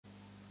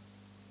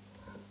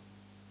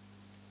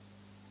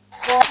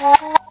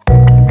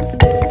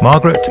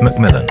Margaret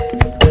MacMillan,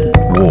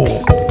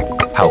 War,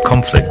 How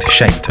Conflict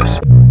Shaped Us.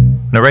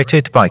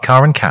 Narrated by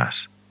Karen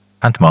Cass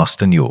and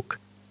Marston York.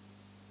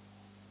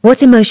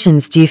 What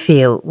emotions do you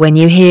feel when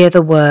you hear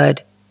the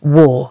word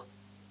war?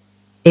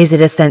 Is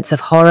it a sense of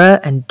horror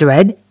and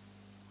dread?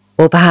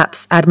 Or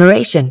perhaps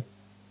admiration?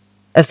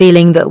 A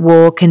feeling that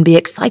war can be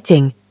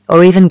exciting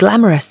or even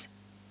glamorous?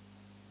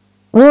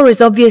 War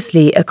is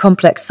obviously a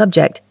complex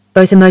subject,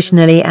 both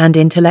emotionally and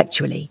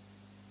intellectually.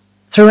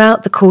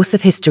 Throughout the course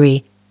of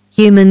history,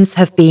 humans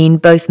have been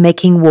both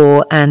making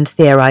war and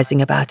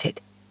theorizing about it.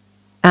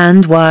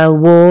 And while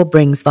war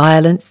brings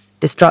violence,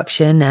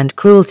 destruction, and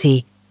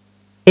cruelty,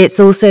 it's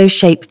also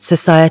shaped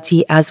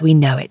society as we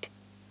know it.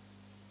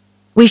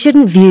 We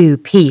shouldn't view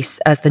peace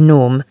as the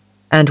norm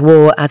and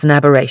war as an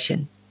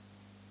aberration.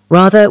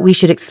 Rather, we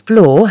should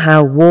explore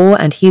how war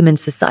and human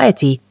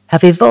society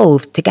have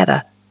evolved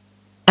together,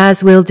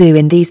 as we'll do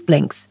in these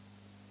blinks.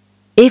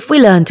 If we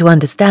learn to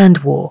understand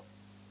war,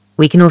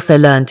 we can also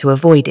learn to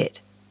avoid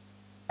it.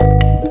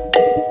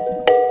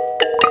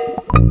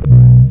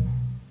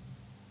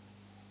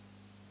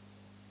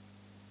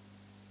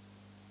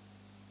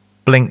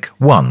 Blink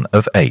 1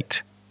 of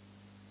 8.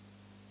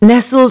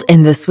 Nestled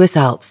in the Swiss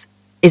Alps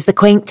is the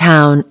quaint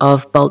town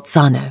of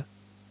Bolzano.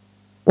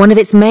 One of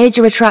its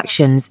major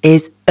attractions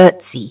is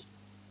Ötzi,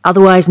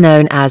 otherwise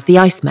known as the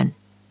Iceman.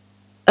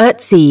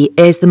 Ötzi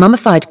is the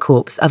mummified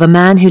corpse of a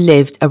man who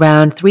lived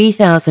around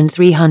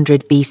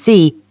 3300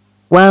 BC,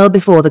 well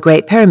before the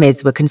Great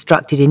Pyramids were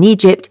constructed in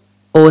Egypt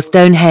or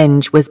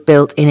Stonehenge was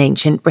built in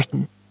ancient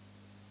Britain.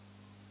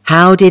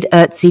 How did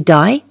Ötzi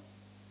die?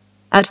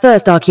 At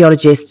first,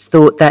 archaeologists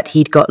thought that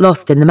he'd got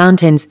lost in the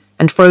mountains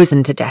and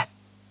frozen to death,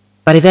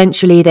 but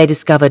eventually they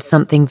discovered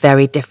something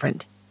very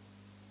different.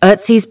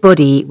 Ötzi's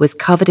body was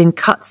covered in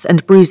cuts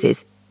and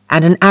bruises,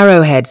 and an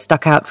arrowhead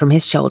stuck out from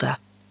his shoulder.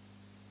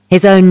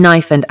 His own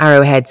knife and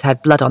arrowheads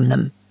had blood on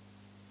them.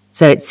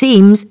 So it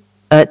seems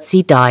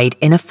Ötzi died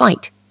in a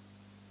fight.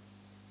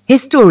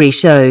 His story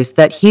shows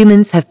that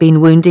humans have been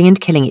wounding and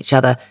killing each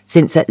other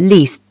since at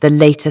least the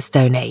later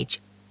Stone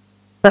Age.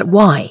 But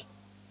why?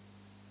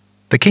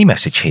 The key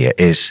message here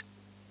is,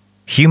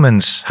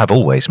 humans have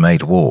always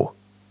made war,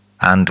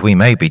 and we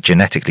may be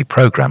genetically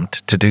programmed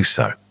to do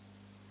so.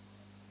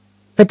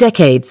 For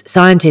decades,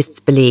 scientists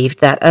believed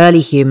that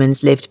early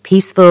humans lived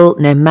peaceful,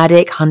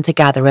 nomadic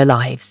hunter-gatherer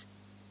lives.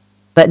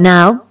 But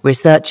now,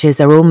 researchers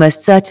are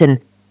almost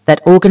certain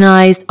that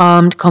organized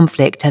armed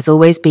conflict has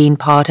always been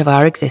part of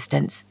our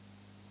existence.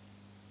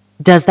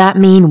 Does that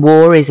mean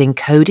war is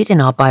encoded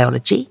in our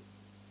biology?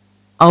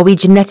 Are we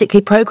genetically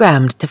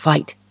programmed to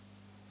fight?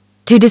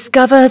 To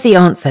discover the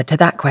answer to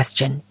that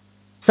question,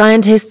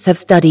 scientists have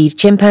studied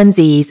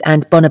chimpanzees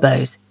and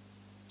bonobos,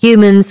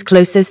 humans'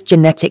 closest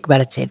genetic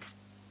relatives.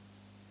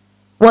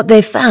 What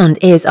they've found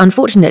is,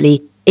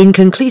 unfortunately,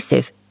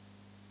 inconclusive.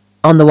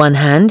 On the one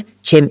hand,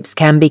 chimps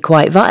can be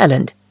quite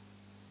violent.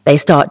 They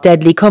start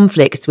deadly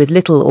conflicts with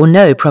little or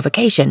no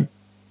provocation.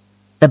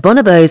 The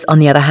bonobos, on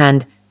the other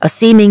hand, are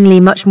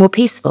seemingly much more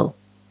peaceful.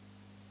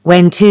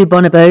 When two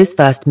bonobos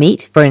first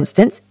meet, for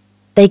instance,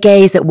 they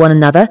gaze at one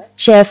another,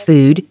 share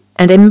food,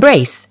 and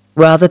embrace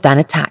rather than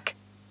attack.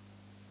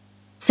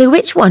 So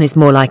which one is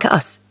more like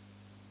us?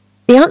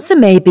 The answer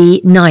may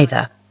be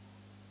neither.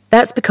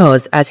 That's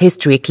because, as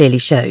history clearly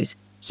shows,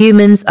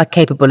 humans are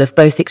capable of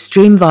both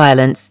extreme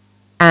violence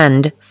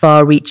and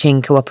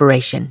far-reaching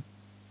cooperation.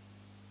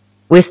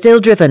 We're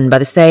still driven by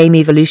the same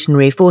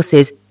evolutionary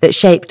forces that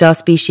shaped our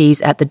species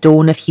at the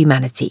dawn of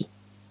humanity.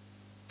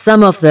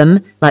 Some of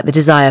them, like the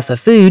desire for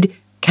food,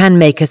 can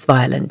make us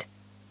violent.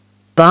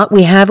 But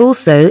we have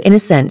also, in a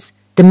sense,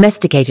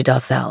 domesticated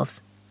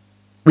ourselves.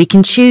 We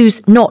can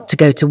choose not to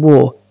go to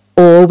war,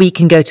 or we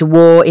can go to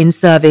war in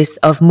service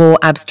of more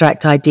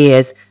abstract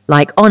ideas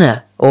like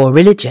honor or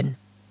religion.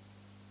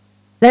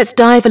 Let's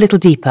dive a little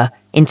deeper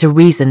into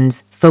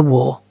reasons for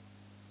war.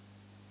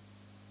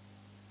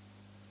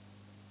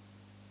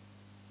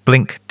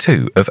 Blink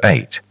 2 of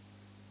 8.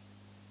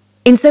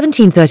 In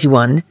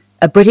 1731,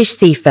 a British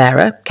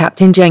seafarer,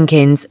 Captain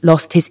Jenkins,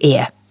 lost his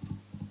ear.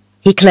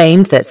 He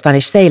claimed that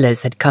Spanish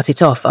sailors had cut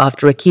it off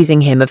after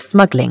accusing him of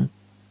smuggling.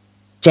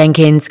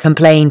 Jenkins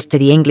complained to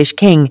the English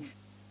king,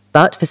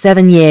 but for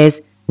 7 years,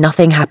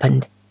 nothing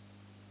happened.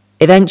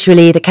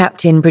 Eventually, the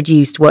captain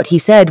produced what he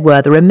said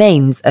were the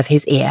remains of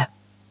his ear.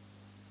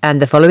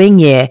 And the following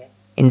year,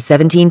 in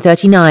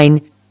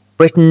 1739,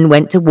 Britain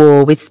went to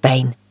war with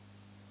Spain.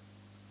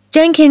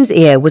 Jenkins'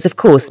 ear was, of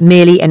course,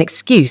 merely an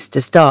excuse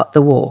to start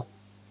the war.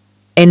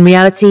 In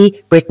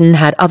reality, Britain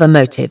had other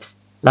motives,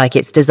 like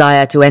its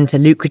desire to enter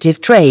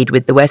lucrative trade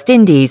with the West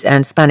Indies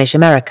and Spanish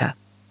America.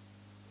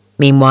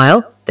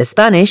 Meanwhile, the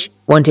Spanish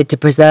wanted to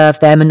preserve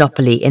their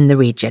monopoly in the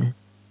region.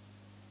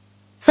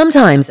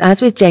 Sometimes,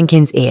 as with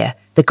Jenkins' ear,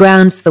 the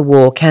grounds for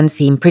war can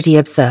seem pretty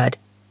absurd,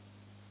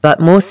 but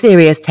more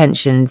serious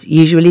tensions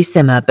usually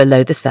simmer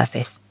below the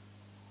surface.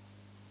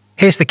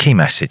 Here's the key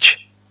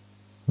message.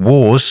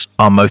 Wars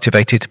are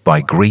motivated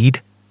by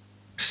greed,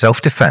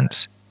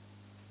 self-defense,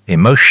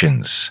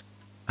 emotions,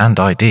 and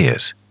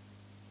ideas.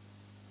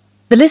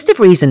 The list of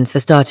reasons for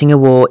starting a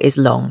war is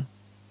long.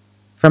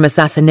 From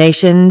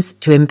assassinations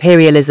to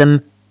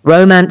imperialism,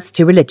 romance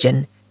to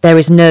religion, there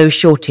is no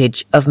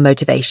shortage of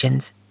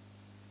motivations.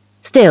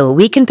 Still,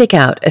 we can pick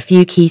out a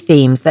few key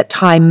themes that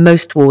tie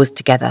most wars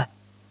together: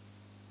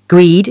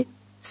 greed,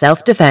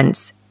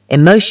 self-defense,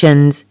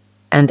 emotions,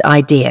 and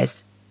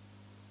ideas.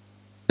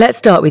 Let's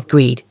start with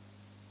greed.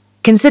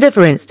 Consider,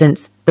 for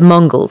instance, the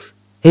Mongols,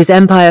 whose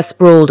empire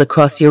sprawled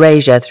across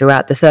Eurasia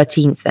throughout the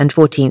 13th and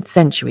 14th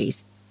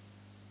centuries.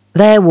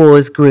 Their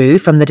wars grew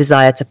from the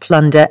desire to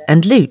plunder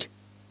and loot.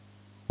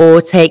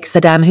 Or take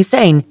Saddam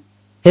Hussein,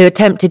 who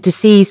attempted to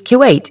seize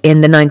Kuwait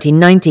in the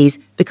 1990s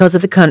because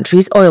of the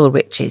country's oil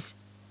riches.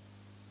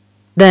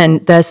 Then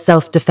there's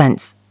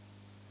self-defense.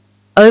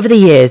 Over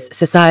the years,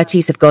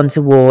 societies have gone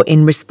to war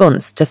in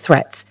response to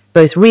threats,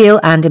 both real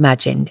and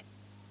imagined.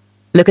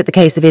 Look at the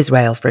case of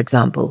Israel, for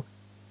example.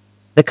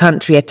 The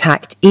country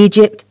attacked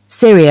Egypt,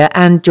 Syria,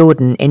 and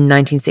Jordan in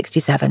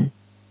 1967.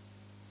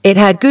 It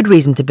had good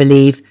reason to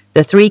believe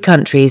the three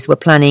countries were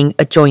planning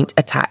a joint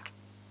attack.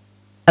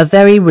 A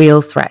very real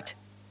threat.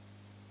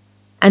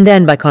 And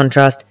then, by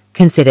contrast,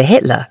 consider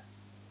Hitler.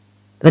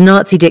 The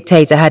Nazi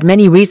dictator had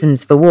many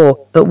reasons for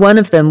war, but one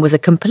of them was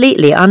a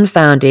completely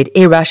unfounded,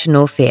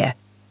 irrational fear.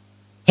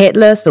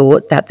 Hitler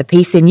thought that the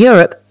peace in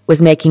Europe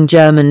was making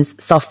Germans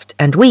soft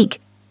and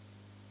weak.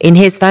 In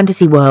his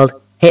fantasy world,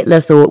 Hitler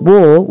thought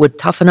war would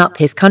toughen up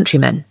his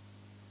countrymen.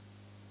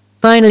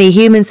 Finally,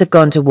 humans have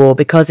gone to war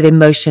because of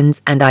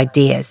emotions and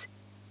ideas.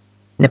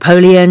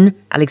 Napoleon,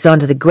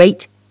 Alexander the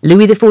Great,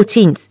 Louis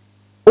XIV,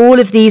 all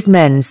of these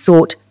men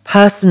sought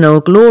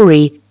personal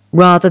glory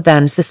rather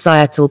than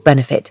societal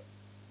benefit.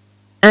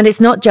 And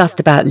it's not just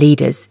about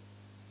leaders.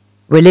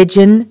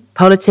 Religion,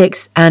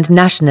 politics, and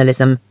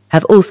nationalism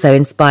have also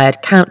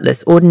inspired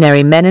countless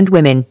ordinary men and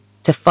women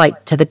to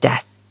fight to the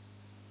death.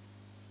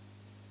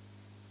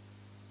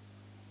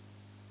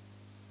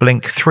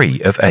 Blink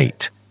 3 of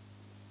 8.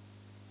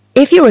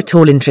 If you're at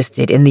all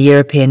interested in the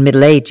European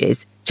Middle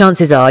Ages,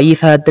 chances are you've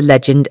heard the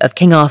legend of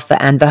King Arthur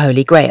and the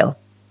Holy Grail.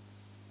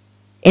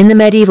 In the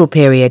medieval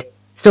period,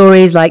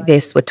 stories like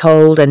this were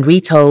told and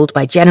retold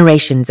by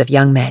generations of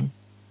young men.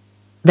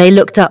 They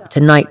looked up to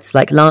knights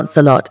like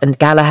Lancelot and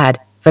Galahad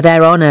for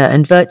their honour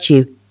and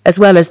virtue, as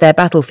well as their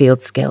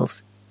battlefield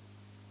skills.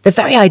 The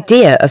very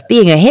idea of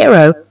being a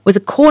hero was a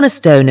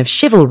cornerstone of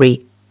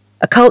chivalry,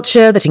 a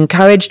culture that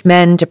encouraged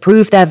men to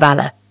prove their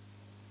valour.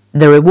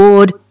 The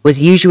reward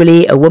was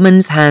usually a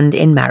woman's hand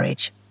in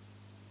marriage.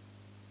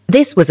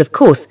 This was, of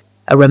course,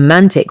 a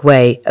romantic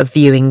way of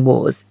viewing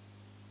wars.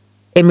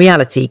 In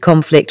reality,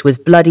 conflict was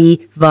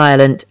bloody,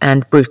 violent,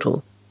 and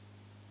brutal.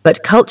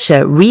 But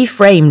culture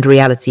reframed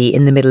reality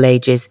in the Middle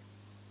Ages,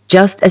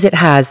 just as it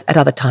has at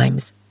other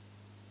times.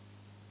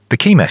 The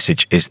key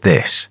message is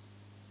this: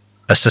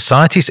 a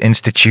society's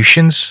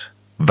institutions,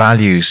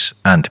 values,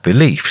 and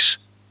beliefs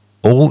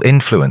all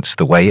influence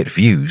the way it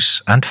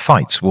views and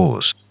fights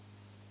wars.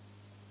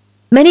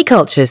 Many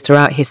cultures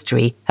throughout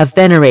history have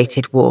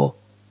venerated war.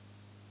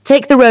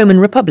 Take the Roman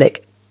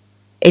Republic.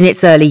 In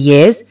its early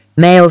years,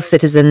 male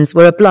citizens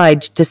were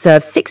obliged to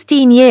serve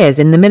 16 years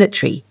in the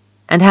military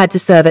and had to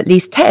serve at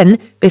least 10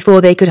 before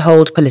they could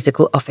hold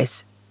political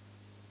office.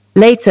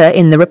 Later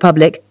in the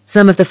Republic,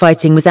 some of the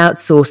fighting was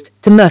outsourced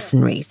to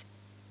mercenaries.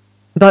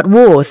 But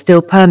war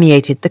still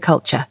permeated the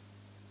culture.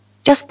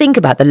 Just think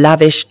about the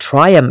lavish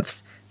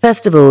triumphs,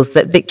 festivals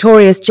that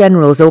victorious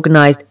generals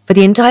organized for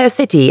the entire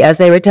city as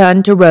they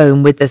returned to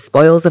Rome with the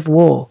spoils of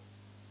war.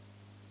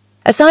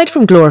 Aside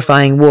from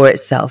glorifying war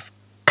itself,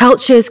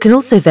 cultures can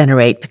also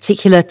venerate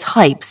particular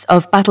types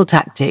of battle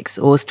tactics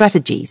or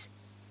strategies.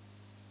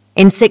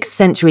 In 6th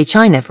century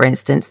China, for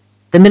instance,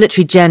 the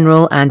military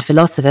general and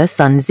philosopher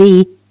Sun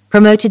Tzu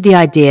promoted the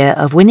idea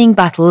of winning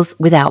battles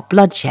without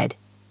bloodshed.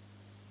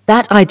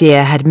 That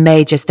idea had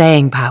major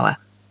staying power.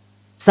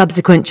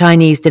 Subsequent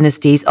Chinese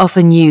dynasties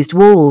often used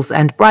walls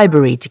and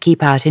bribery to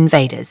keep out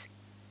invaders.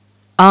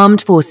 Armed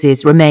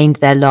forces remained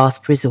their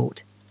last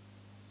resort.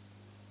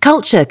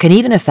 Culture can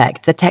even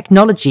affect the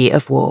technology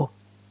of war.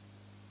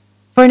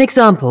 For an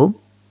example,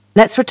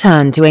 let's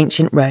return to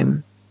ancient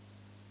Rome.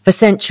 For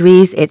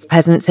centuries, its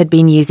peasants had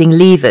been using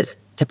levers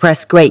to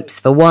press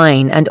grapes for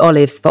wine and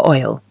olives for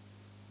oil.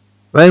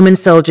 Roman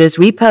soldiers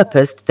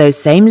repurposed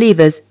those same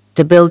levers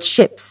to build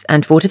ships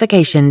and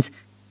fortifications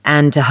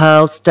and to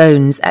hurl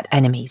stones at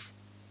enemies.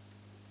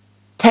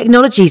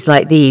 Technologies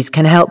like these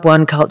can help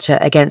one culture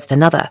against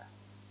another,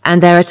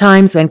 and there are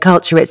times when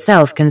culture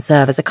itself can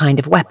serve as a kind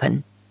of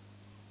weapon.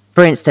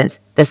 For instance,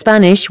 the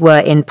Spanish were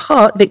in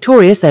part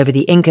victorious over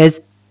the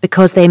Incas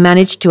because they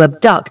managed to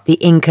abduct the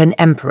Incan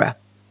emperor.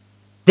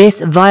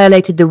 This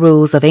violated the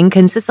rules of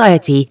Incan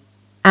society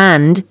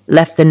and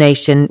left the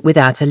nation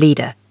without a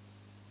leader.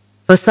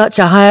 For such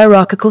a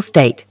hierarchical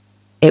state,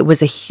 it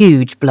was a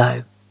huge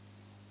blow.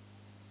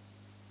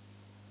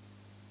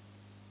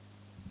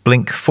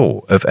 Blink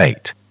 4 of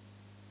 8.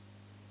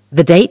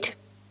 The date?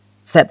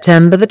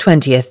 September the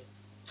 20th,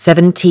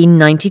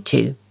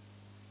 1792.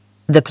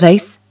 The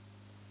place?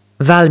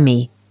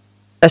 Valmy,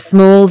 a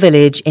small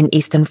village in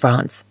eastern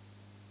France.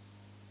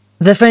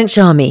 The French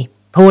army,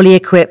 poorly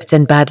equipped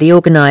and badly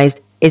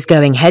organized, is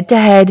going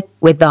head-to-head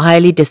with the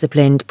highly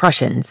disciplined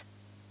Prussians.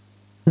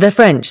 The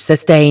French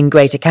sustain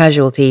greater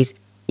casualties,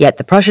 yet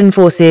the Prussian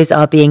forces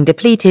are being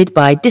depleted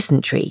by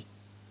dysentery.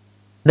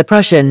 The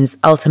Prussians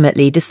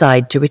ultimately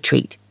decide to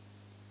retreat.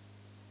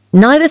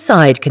 Neither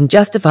side can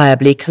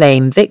justifiably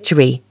claim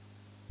victory.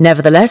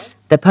 Nevertheless,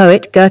 the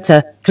poet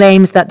Goethe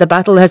claims that the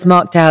battle has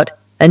marked out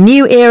a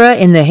new era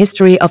in the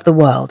history of the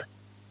world.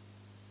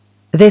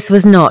 This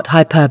was not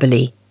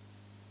hyperbole.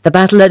 The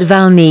battle at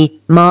Valmy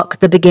marked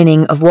the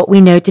beginning of what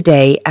we know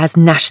today as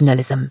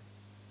nationalism,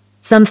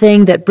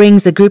 something that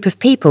brings a group of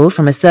people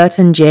from a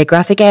certain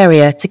geographic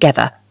area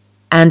together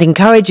and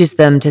encourages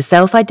them to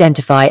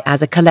self-identify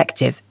as a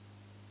collective.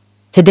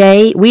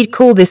 Today, we'd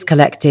call this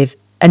collective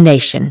a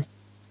nation.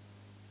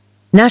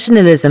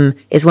 Nationalism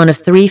is one of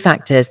three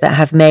factors that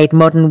have made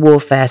modern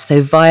warfare so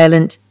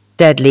violent,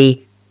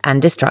 deadly,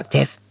 and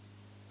destructive.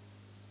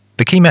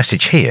 The key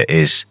message here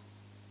is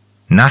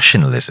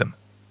nationalism,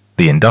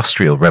 the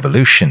Industrial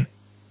Revolution,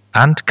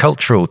 and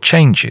cultural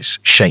changes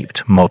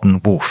shaped modern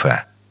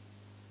warfare.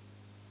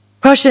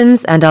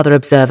 Prussians and other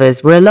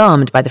observers were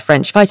alarmed by the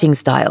French fighting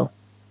style.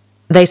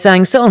 They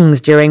sang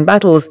songs during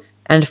battles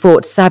and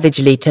fought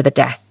savagely to the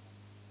death.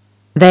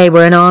 They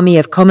were an army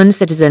of common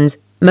citizens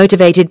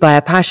motivated by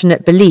a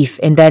passionate belief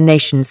in their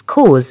nation's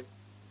cause.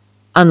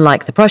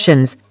 Unlike the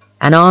Prussians,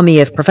 an army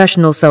of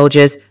professional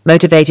soldiers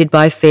motivated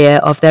by fear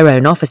of their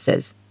own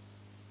officers.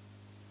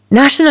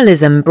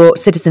 Nationalism brought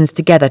citizens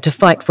together to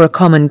fight for a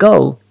common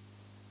goal.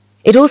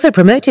 It also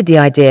promoted the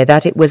idea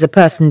that it was a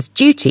person's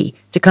duty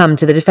to come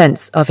to the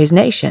defense of his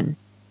nation.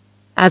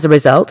 As a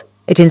result,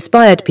 it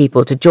inspired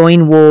people to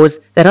join wars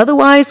that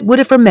otherwise would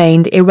have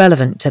remained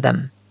irrelevant to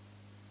them.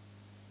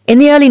 In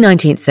the early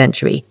 19th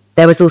century,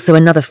 there was also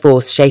another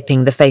force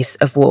shaping the face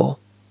of war: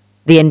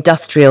 the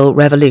Industrial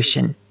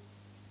Revolution.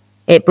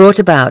 It brought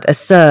about a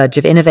surge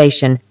of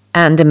innovation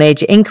and a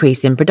major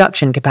increase in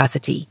production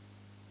capacity.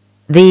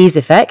 These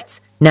effects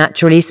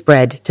naturally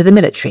spread to the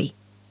military.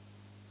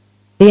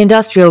 The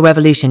Industrial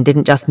Revolution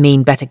didn't just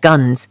mean better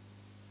guns.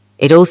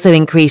 It also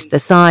increased the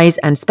size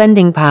and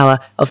spending power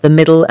of the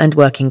middle and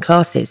working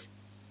classes.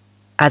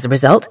 As a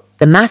result,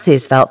 the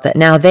masses felt that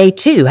now they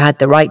too had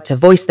the right to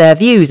voice their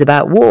views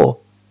about war.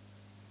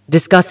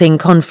 Discussing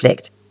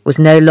conflict was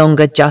no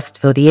longer just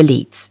for the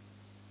elites.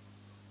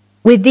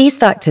 With these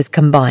factors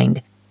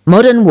combined,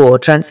 modern war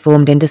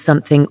transformed into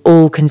something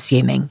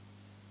all-consuming,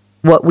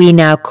 what we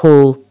now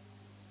call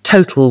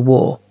total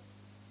war.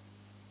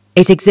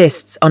 It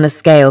exists on a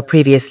scale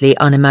previously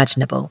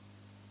unimaginable.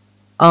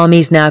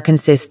 Armies now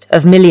consist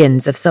of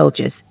millions of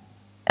soldiers,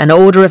 an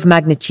order of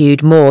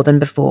magnitude more than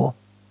before.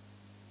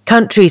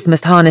 Countries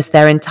must harness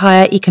their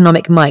entire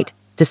economic might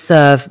to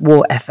serve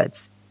war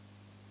efforts.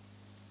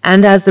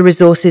 And as the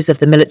resources of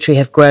the military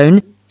have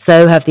grown,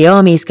 so have the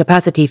army's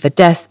capacity for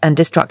death and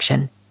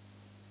destruction.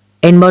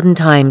 In modern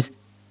times,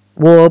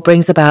 war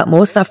brings about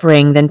more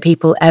suffering than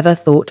people ever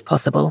thought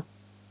possible.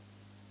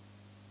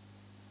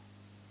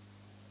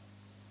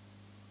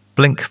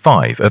 Blink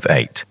 5 of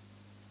 8.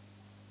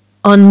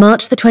 On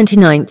March the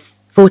 29th,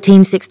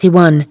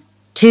 1461,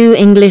 two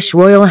English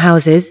royal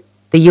houses,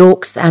 the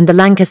Yorks and the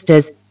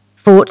Lancasters,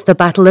 fought the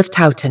Battle of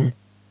Towton.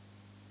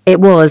 It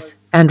was,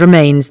 and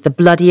remains, the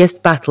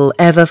bloodiest battle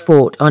ever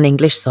fought on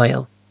English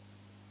soil.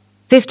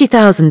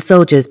 50,000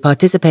 soldiers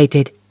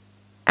participated,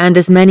 and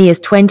as many as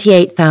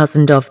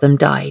 28,000 of them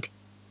died.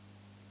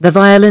 The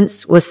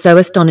violence was so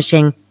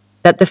astonishing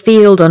that the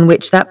field on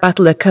which that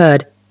battle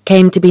occurred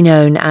came to be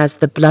known as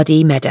the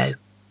Bloody Meadow.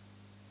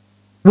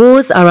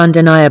 Wars are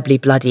undeniably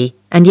bloody,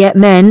 and yet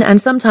men, and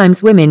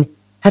sometimes women,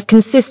 have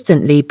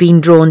consistently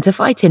been drawn to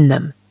fight in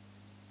them.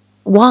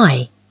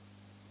 Why?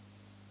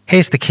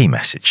 Here's the key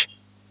message.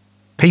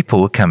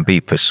 People can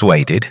be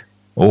persuaded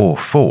or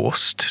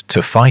forced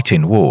to fight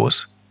in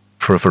wars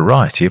for a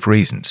variety of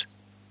reasons.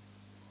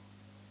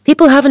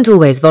 People haven't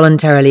always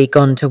voluntarily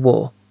gone to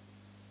war.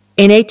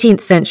 In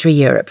 18th century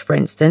Europe, for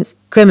instance,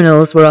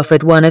 criminals were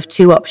offered one of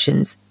two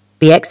options: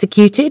 be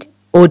executed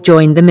or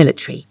join the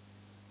military.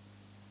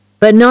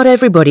 But not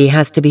everybody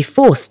has to be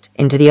forced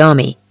into the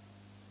army.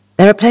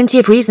 There are plenty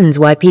of reasons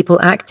why people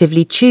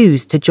actively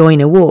choose to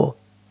join a war.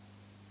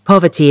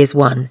 Poverty is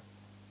one.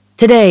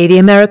 Today, the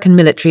American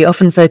military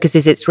often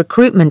focuses its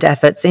recruitment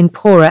efforts in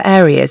poorer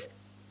areas,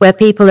 where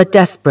people are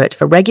desperate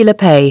for regular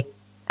pay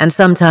and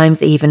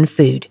sometimes even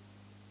food.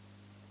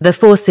 The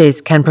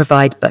forces can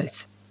provide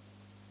both.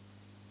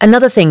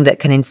 Another thing that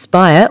can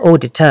inspire or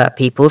deter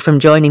people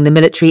from joining the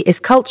military is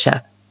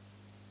culture.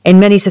 In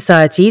many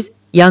societies,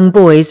 young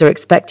boys are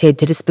expected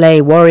to display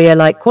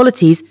warrior-like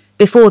qualities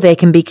before they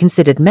can be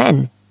considered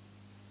men.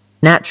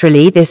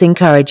 Naturally, this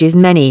encourages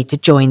many to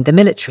join the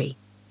military.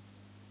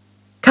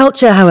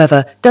 Culture,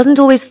 however, doesn't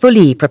always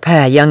fully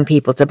prepare young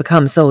people to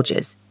become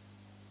soldiers.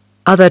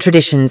 Other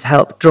traditions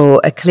help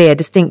draw a clear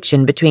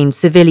distinction between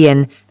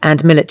civilian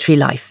and military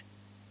life.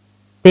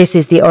 This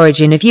is the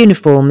origin of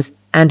uniforms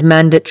and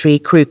mandatory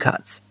crew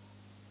cuts.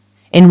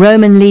 In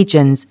Roman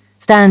legions,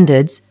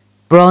 standards,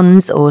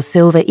 bronze or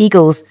silver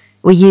eagles,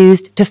 were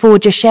used to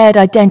forge a shared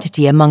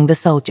identity among the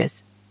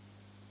soldiers.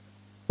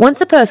 Once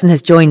a person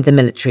has joined the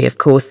military, of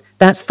course,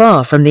 that's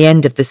far from the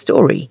end of the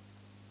story.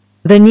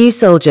 The new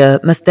soldier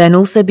must then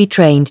also be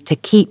trained to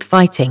keep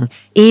fighting,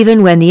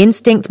 even when the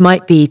instinct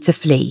might be to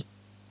flee.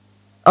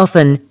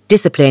 Often,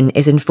 discipline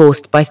is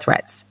enforced by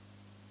threats.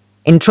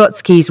 In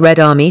Trotsky's Red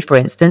Army, for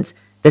instance,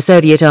 the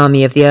Soviet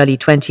army of the early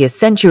 20th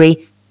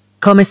century,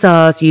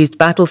 commissars used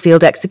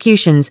battlefield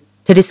executions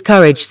to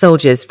discourage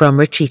soldiers from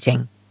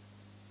retreating.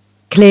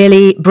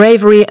 Clearly,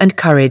 bravery and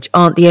courage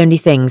aren't the only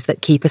things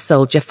that keep a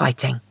soldier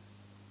fighting.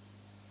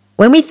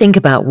 When we think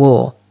about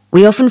war,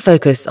 we often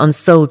focus on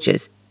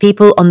soldiers,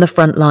 people on the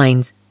front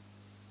lines.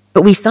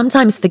 But we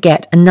sometimes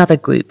forget another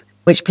group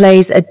which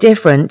plays a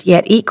different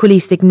yet equally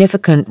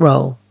significant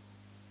role: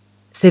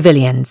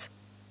 civilians.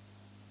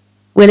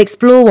 We'll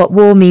explore what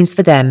war means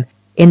for them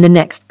in the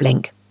next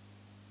blink.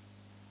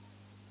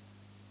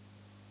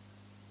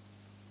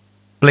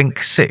 Blink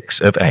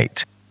 6 of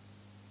 8.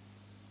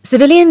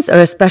 Civilians are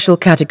a special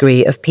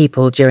category of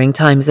people during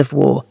times of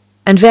war,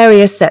 and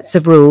various sets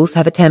of rules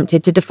have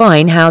attempted to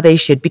define how they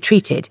should be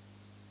treated.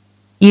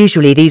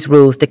 Usually these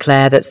rules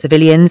declare that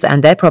civilians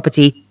and their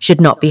property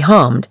should not be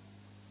harmed.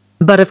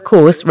 But of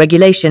course,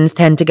 regulations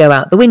tend to go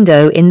out the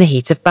window in the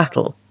heat of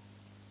battle.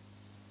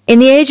 In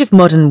the age of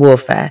modern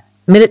warfare,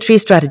 military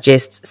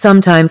strategists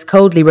sometimes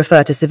coldly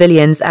refer to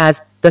civilians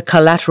as the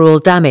collateral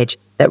damage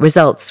that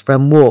results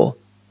from war.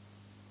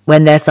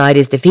 When their side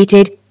is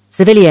defeated,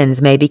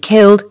 civilians may be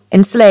killed,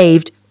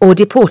 enslaved, or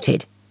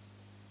deported.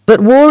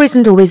 But war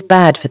isn't always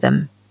bad for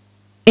them.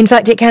 In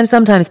fact, it can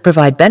sometimes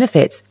provide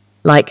benefits,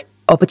 like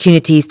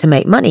opportunities to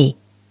make money.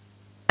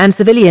 And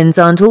civilians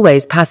aren't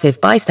always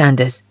passive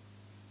bystanders.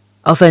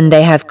 Often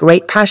they have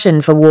great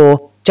passion for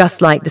war,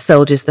 just like the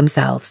soldiers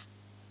themselves.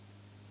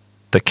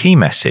 The key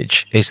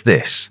message is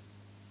this: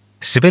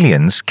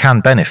 civilians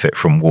can benefit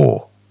from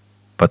war,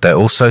 but they're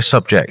also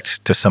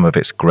subject to some of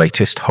its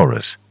greatest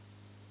horrors.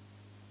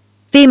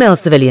 Female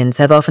civilians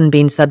have often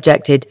been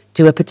subjected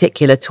to a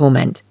particular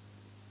torment: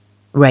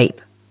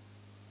 rape.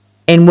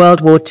 In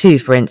World War II,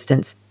 for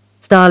instance,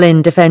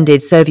 Stalin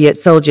defended Soviet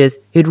soldiers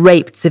who'd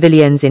raped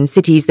civilians in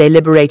cities they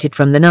liberated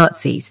from the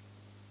Nazis.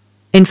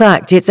 In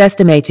fact, it's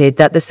estimated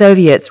that the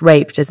Soviets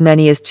raped as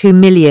many as 2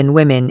 million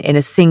women in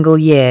a single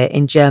year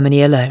in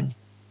Germany alone.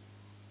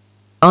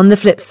 On the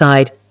flip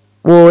side,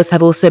 wars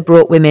have also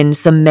brought women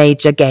some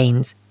major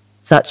gains,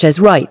 such as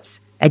rights,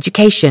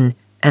 education,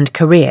 and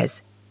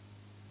careers.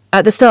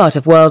 At the start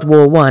of World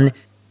War I,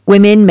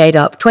 women made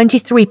up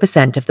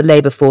 23% of the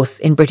labour force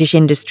in British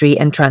industry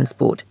and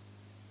transport.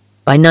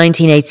 By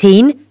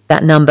 1918,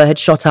 that number had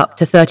shot up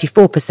to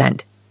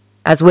 34%,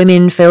 as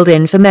women filled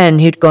in for men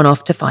who'd gone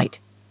off to fight.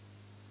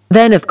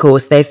 Then, of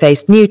course, they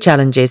faced new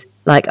challenges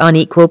like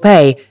unequal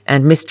pay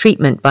and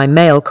mistreatment by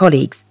male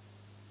colleagues.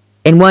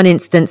 In one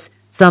instance,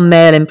 some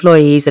male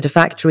employees at a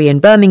factory in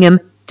Birmingham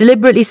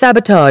deliberately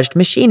sabotaged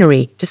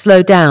machinery to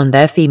slow down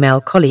their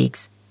female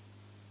colleagues.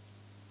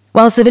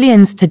 While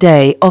civilians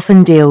today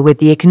often deal with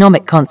the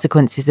economic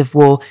consequences of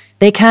war,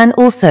 they can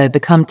also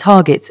become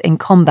targets in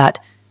combat,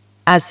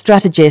 as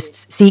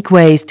strategists seek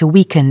ways to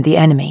weaken the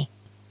enemy.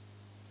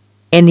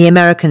 In the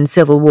American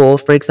Civil War,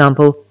 for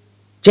example,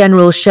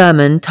 General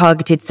Sherman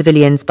targeted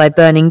civilians by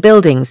burning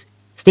buildings,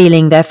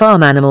 stealing their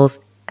farm animals,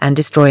 and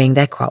destroying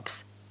their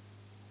crops.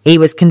 He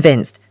was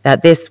convinced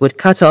that this would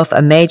cut off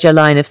a major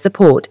line of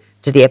support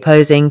to the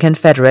opposing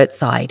Confederate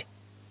side.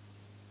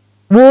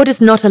 War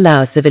does not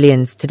allow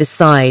civilians to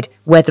decide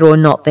whether or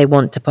not they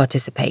want to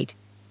participate.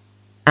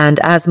 And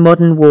as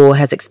modern war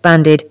has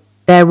expanded,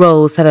 their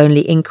roles have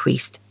only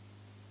increased.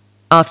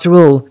 After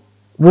all,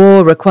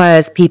 war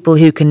requires people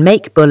who can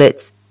make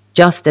bullets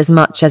just as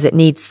much as it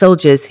needs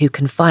soldiers who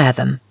can fire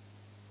them.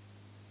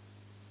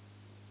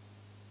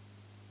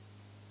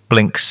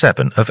 Blink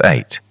 7 of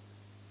 8.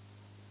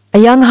 A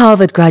young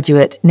Harvard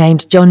graduate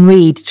named John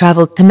Reed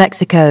travelled to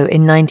Mexico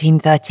in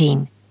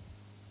 1913.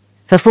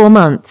 For 4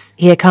 months,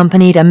 he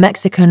accompanied a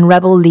Mexican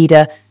rebel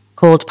leader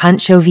called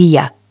Pancho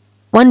Villa.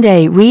 One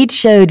day, Reed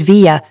showed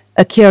Villa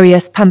a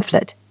curious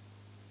pamphlet.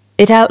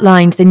 It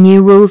outlined the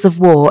new rules of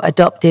war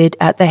adopted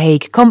at the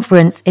Hague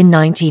Conference in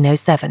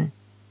 1907.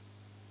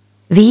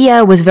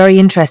 Villa was very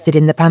interested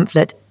in the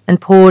pamphlet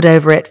and pored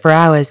over it for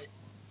hours,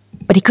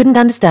 but he couldn't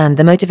understand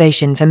the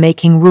motivation for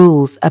making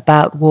rules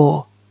about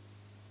war.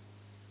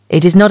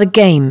 "It is not a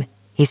game,"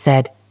 he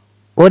said.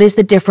 "What is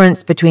the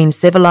difference between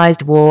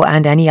civilized war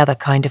and any other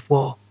kind of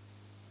war?"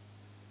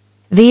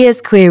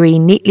 Villa's query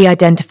neatly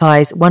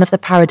identifies one of the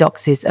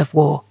paradoxes of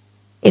war.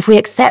 If we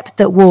accept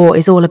that war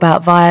is all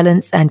about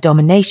violence and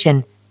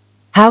domination,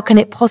 how can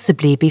it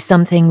possibly be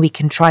something we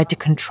can try to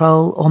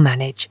control or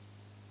manage?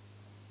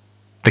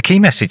 The key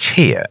message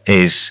here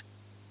is: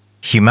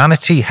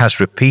 humanity has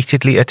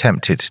repeatedly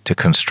attempted to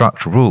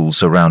construct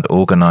rules around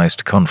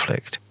organized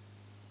conflict.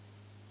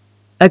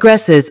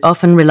 Aggressors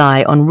often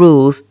rely on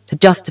rules to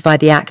justify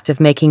the act of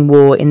making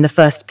war in the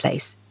first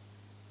place.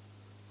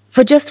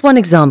 For just one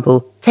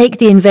example, take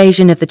the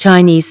invasion of the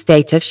Chinese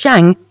state of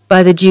Shang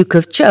by the Duke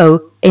of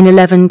Zhou in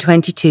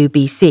 1122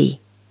 BC.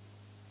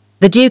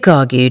 The Duke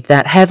argued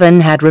that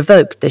heaven had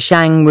revoked the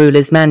Shang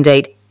ruler's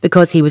mandate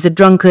because he was a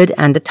drunkard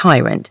and a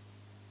tyrant.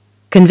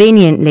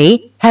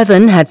 Conveniently,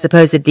 heaven had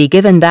supposedly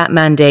given that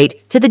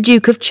mandate to the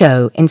Duke of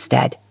Zhou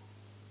instead.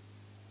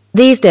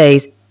 These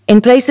days,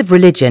 in place of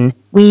religion,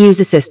 we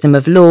use a system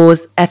of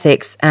laws,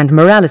 ethics, and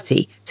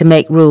morality to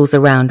make rules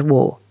around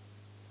war.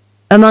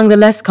 Among the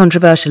less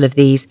controversial of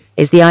these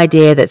is the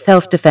idea that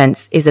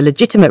self-defense is a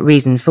legitimate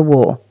reason for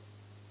war.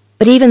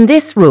 But even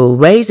this rule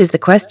raises the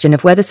question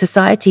of whether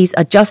societies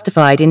are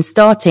justified in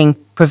starting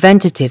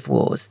preventative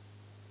wars.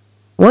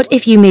 What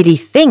if you merely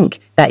think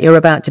that you're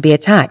about to be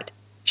attacked?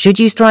 Should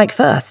you strike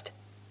first?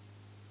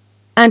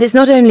 And it's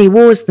not only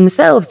wars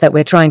themselves that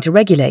we're trying to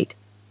regulate.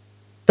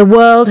 The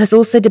world has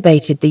also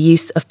debated the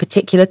use of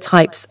particular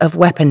types of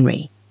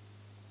weaponry.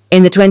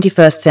 In the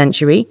 21st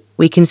century,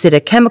 we consider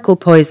chemical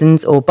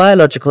poisons or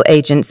biological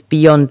agents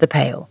beyond the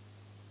pale.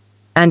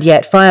 And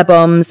yet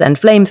firebombs and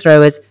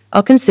flamethrowers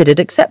are considered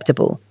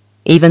acceptable,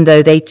 even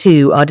though they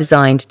too are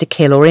designed to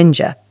kill or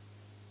injure.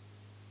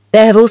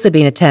 There have also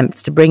been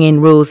attempts to bring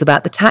in rules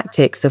about the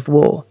tactics of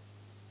war.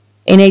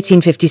 In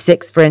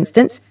 1856, for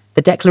instance,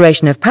 the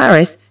Declaration of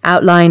Paris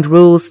outlined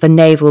rules for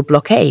naval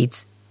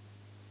blockades.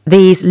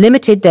 These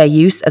limited their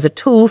use as a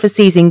tool for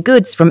seizing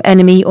goods from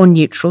enemy or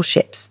neutral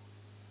ships.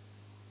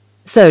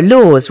 So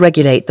laws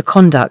regulate the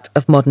conduct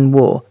of modern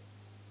war.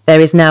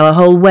 There is now a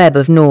whole web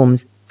of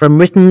norms, from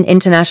written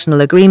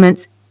international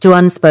agreements to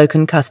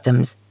unspoken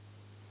customs.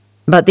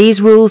 But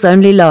these rules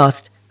only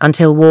last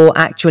until war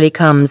actually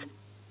comes,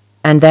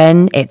 and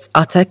then it's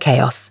utter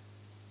chaos.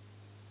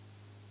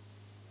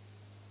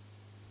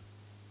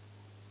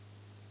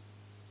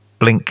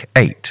 Blink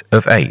 8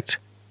 of 8.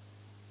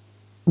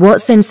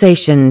 What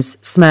sensations,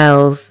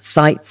 smells,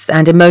 sights,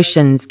 and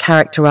emotions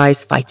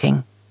characterize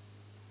fighting?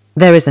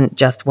 There isn't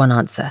just one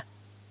answer.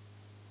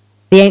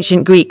 The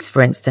ancient Greeks,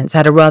 for instance,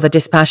 had a rather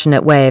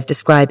dispassionate way of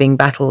describing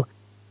battle.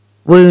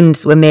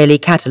 Wounds were merely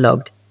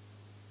catalogued.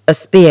 A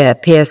spear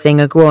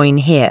piercing a groin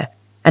here,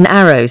 an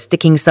arrow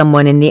sticking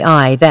someone in the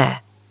eye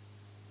there.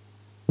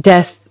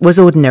 Death was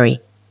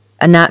ordinary,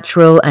 a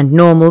natural and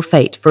normal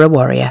fate for a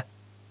warrior.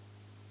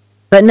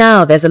 But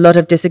now there's a lot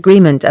of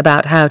disagreement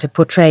about how to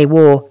portray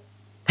war.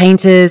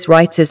 Painters,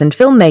 writers, and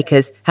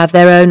filmmakers have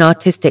their own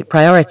artistic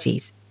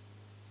priorities.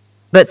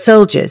 But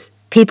soldiers,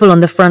 people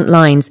on the front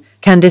lines,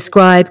 can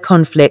describe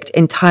conflict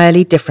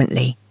entirely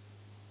differently.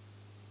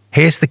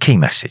 Here's the key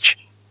message.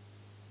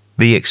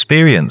 The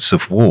experience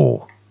of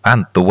war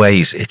and the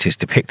ways it is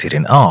depicted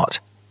in art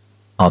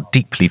are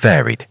deeply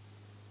varied.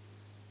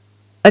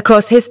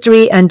 Across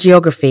history and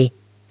geography,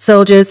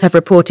 soldiers have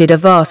reported a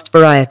vast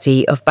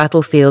variety of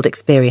battlefield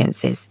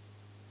experiences.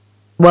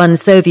 One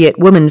Soviet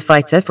woman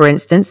fighter, for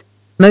instance,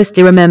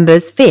 mostly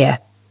remembers fear.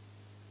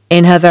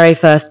 In her very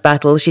first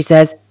battle, she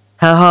says,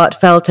 her heart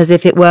felt as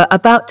if it were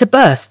about to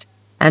burst,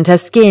 and her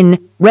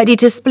skin ready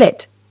to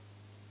split.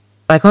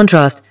 By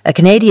contrast, a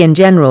Canadian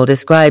general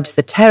describes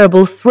the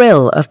terrible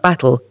thrill of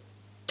battle.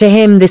 To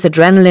him, this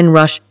adrenaline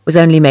rush was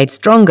only made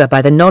stronger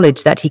by the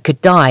knowledge that he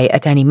could die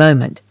at any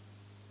moment.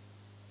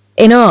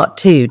 In art,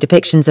 too,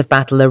 depictions of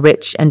battle are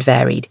rich and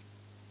varied.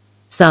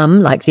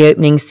 Some, like the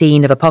opening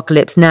scene of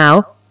Apocalypse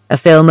Now, a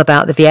film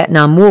about the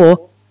Vietnam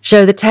War,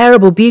 show the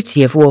terrible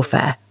beauty of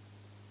warfare.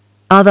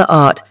 Other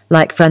art,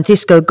 like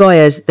Francisco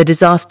Goya's The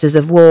Disasters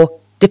of War,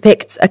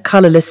 depicts a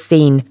colourless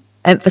scene,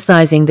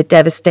 emphasizing the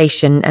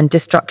devastation and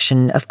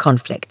destruction of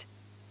conflict.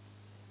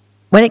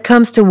 When it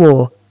comes to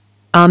war,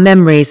 our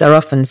memories are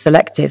often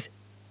selective.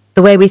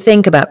 The way we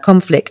think about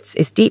conflicts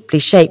is deeply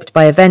shaped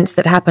by events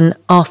that happen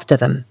after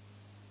them.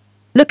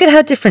 Look at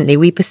how differently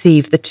we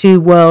perceive the two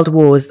world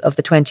wars of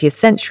the 20th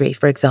century,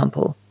 for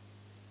example.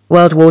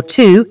 World War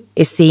II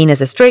is seen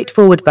as a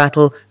straightforward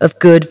battle of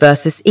good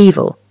versus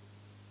evil.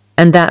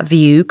 And that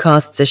view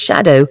casts a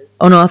shadow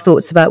on our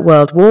thoughts about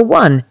World War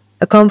I,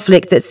 a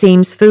conflict that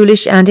seems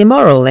foolish and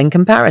immoral in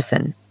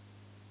comparison.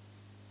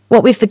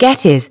 What we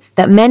forget is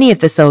that many of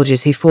the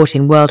soldiers who fought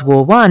in World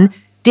War I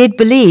did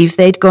believe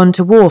they'd gone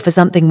to war for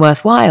something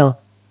worthwhile.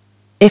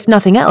 If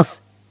nothing else,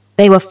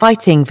 they were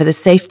fighting for the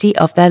safety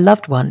of their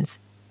loved ones.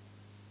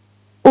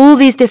 All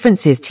these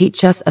differences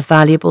teach us a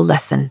valuable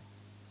lesson.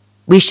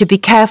 We should be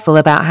careful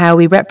about how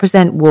we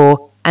represent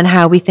war and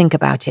how we think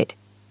about it.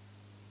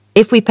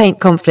 If we paint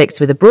conflicts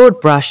with a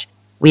broad brush,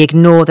 we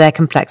ignore their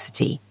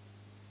complexity.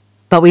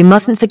 But we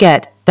mustn't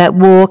forget that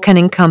war can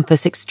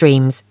encompass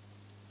extremes: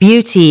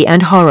 beauty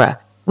and horror,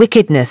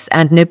 wickedness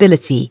and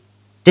nobility,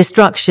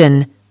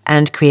 destruction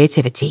and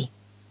creativity.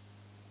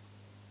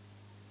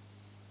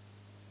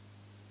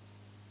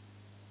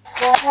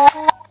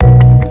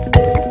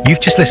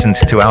 You've just listened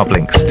to our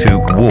blinks to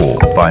War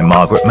by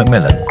Margaret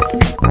MacMillan.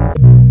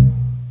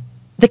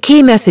 The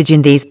key message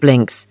in these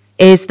blinks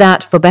is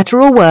that, for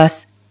better or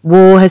worse,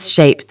 war has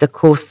shaped the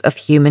course of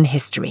human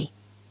history.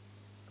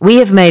 We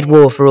have made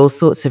war for all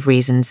sorts of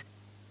reasons: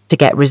 to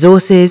get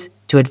resources,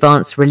 to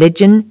advance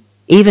religion,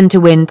 even to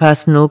win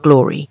personal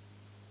glory.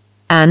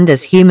 And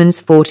as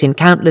humans fought in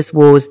countless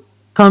wars,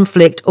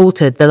 conflict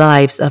altered the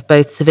lives of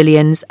both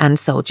civilians and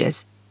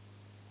soldiers.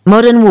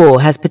 Modern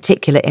war has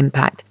particular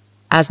impact,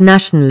 as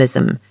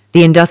nationalism,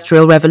 the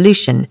Industrial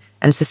Revolution,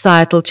 and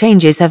societal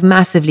changes have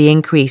massively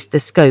increased the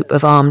scope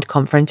of armed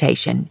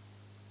confrontation.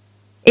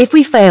 If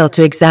we fail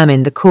to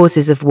examine the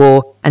causes of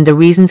war and the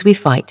reasons we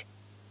fight,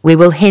 we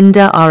will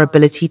hinder our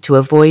ability to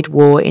avoid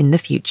war in the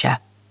future.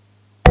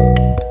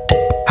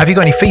 Have you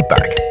got any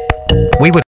feedback? We would